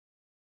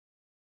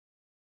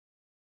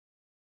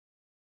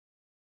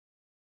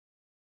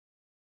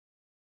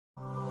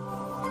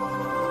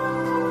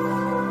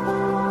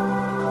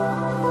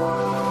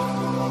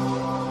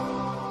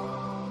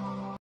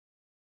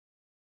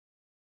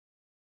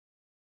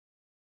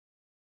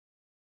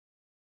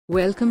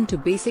Welcome to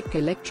Basic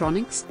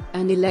Electronics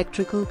and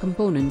Electrical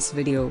Components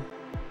video.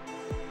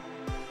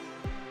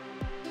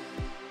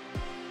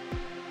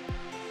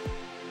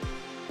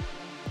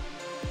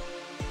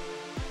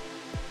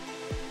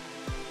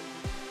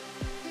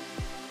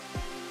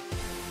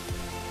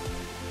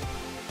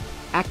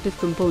 Active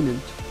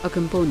component, a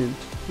component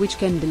which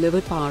can deliver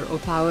power or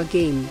power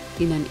gain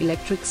in an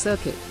electric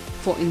circuit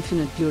for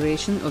infinite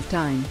duration of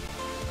time.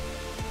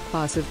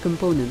 Passive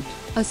component,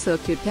 a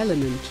circuit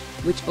element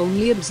which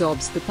only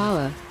absorbs the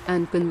power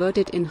and convert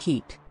it in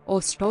heat,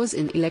 or stores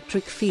in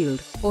electric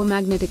field or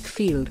magnetic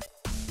field.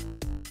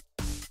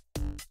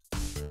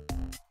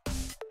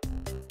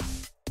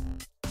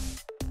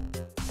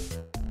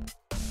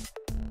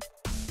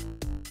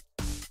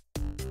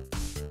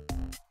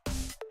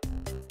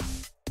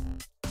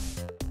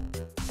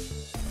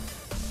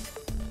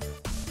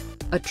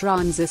 A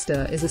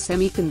transistor is a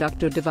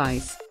semiconductor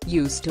device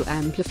used to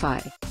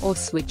amplify or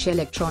switch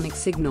electronic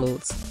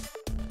signals.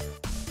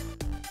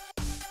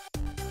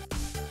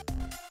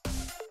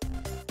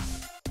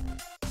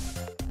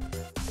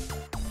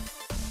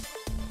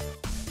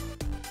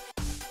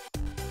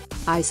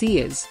 IC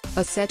is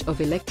a set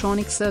of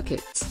electronic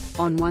circuits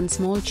on one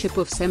small chip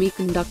of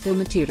semiconductor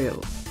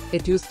material.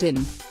 It used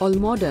in all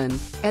modern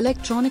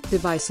electronic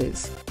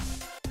devices.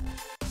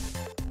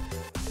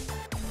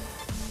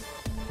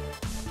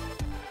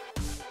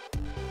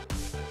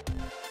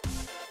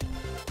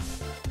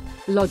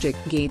 Logic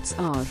gates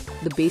are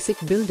the basic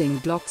building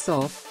blocks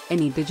of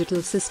any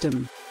digital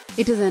system.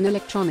 It is an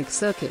electronic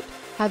circuit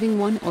having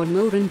one or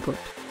more input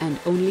and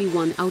only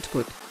one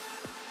output.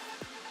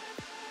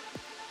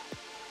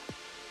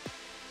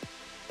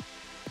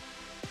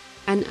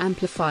 An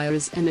amplifier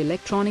is an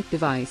electronic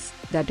device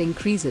that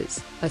increases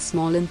a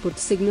small input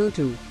signal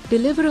to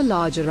deliver a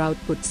larger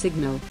output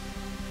signal.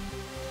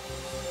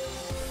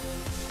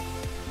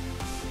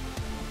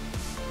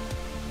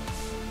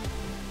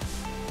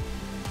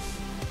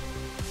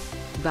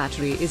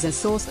 Battery is a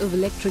source of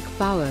electric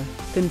power,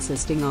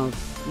 consisting of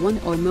one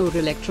or more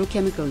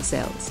electrochemical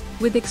cells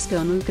with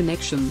external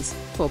connections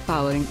for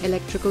powering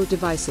electrical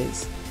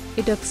devices.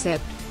 It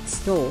accepts,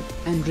 store,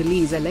 and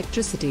release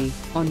electricity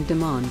on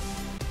demand.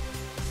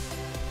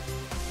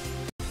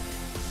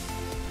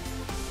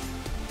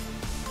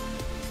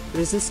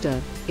 Resistor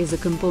is a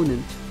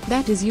component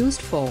that is used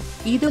for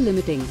either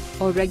limiting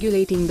or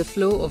regulating the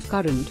flow of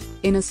current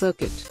in a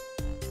circuit.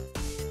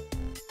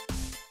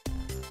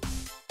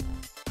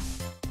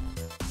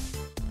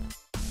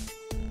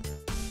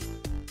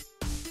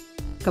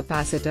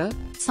 Capacitor,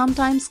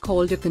 sometimes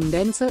called a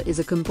condenser, is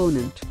a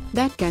component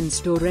that can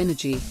store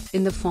energy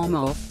in the form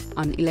of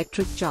an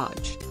electric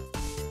charge.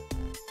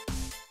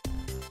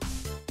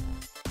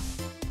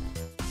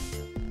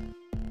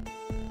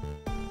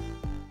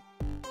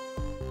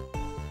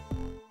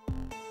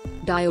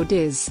 Diode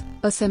is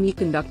a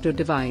semiconductor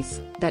device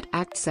that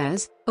acts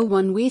as a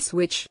one-way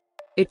switch.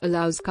 It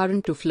allows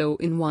current to flow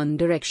in one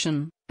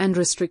direction and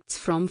restricts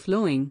from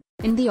flowing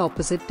in the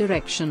opposite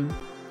direction.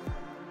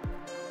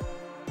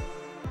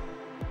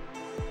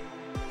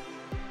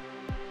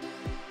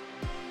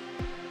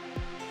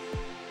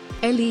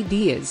 LED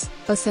is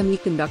a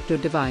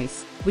semiconductor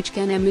device which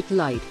can emit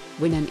light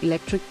when an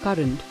electric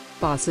current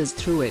passes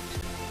through it.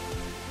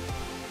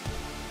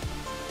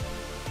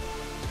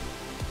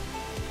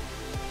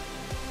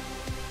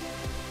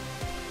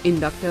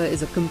 Inductor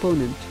is a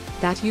component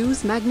that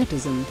uses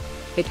magnetism.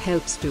 It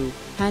helps to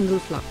handle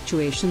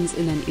fluctuations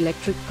in an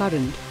electric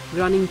current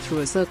running through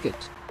a circuit.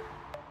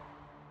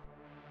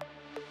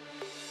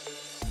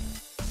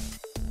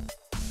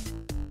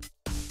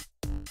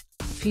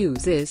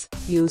 Fuse is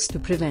used to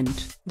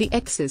prevent the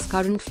excess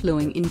current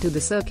flowing into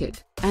the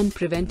circuit and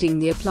preventing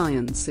the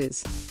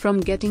appliances from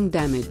getting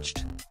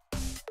damaged.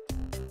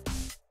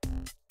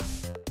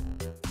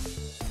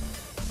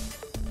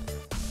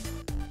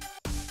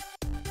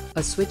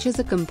 A switch is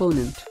a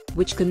component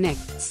which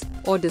connects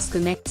or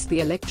disconnects the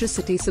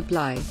electricity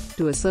supply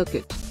to a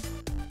circuit.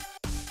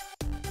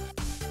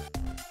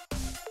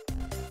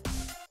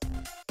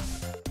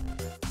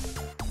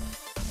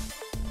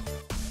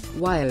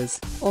 Wires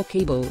or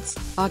cables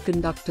are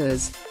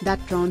conductors that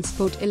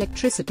transport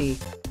electricity.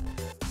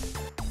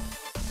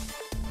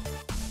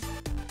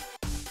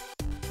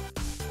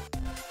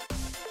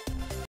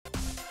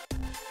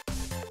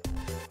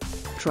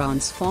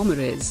 Transformer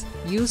is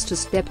used to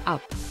step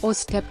up or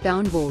step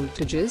down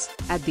voltages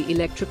at the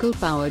electrical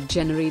power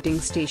generating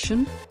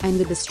station and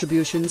the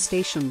distribution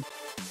station.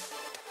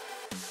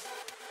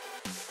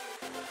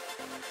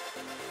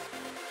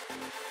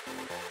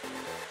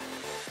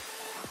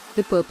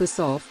 The purpose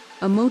of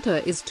a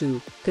motor is to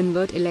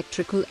convert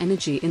electrical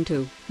energy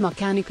into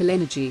mechanical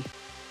energy.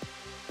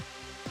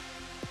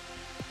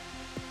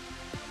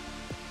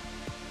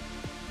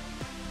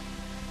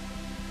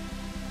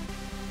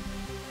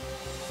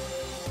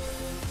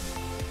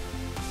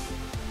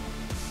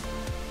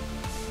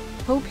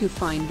 Hope you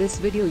find this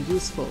video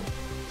useful.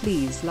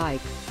 Please like,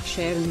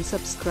 share and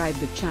subscribe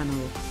the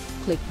channel.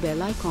 Click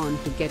bell icon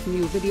to get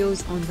new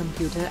videos on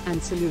computer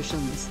and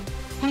solutions.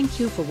 Thank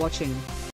you for watching.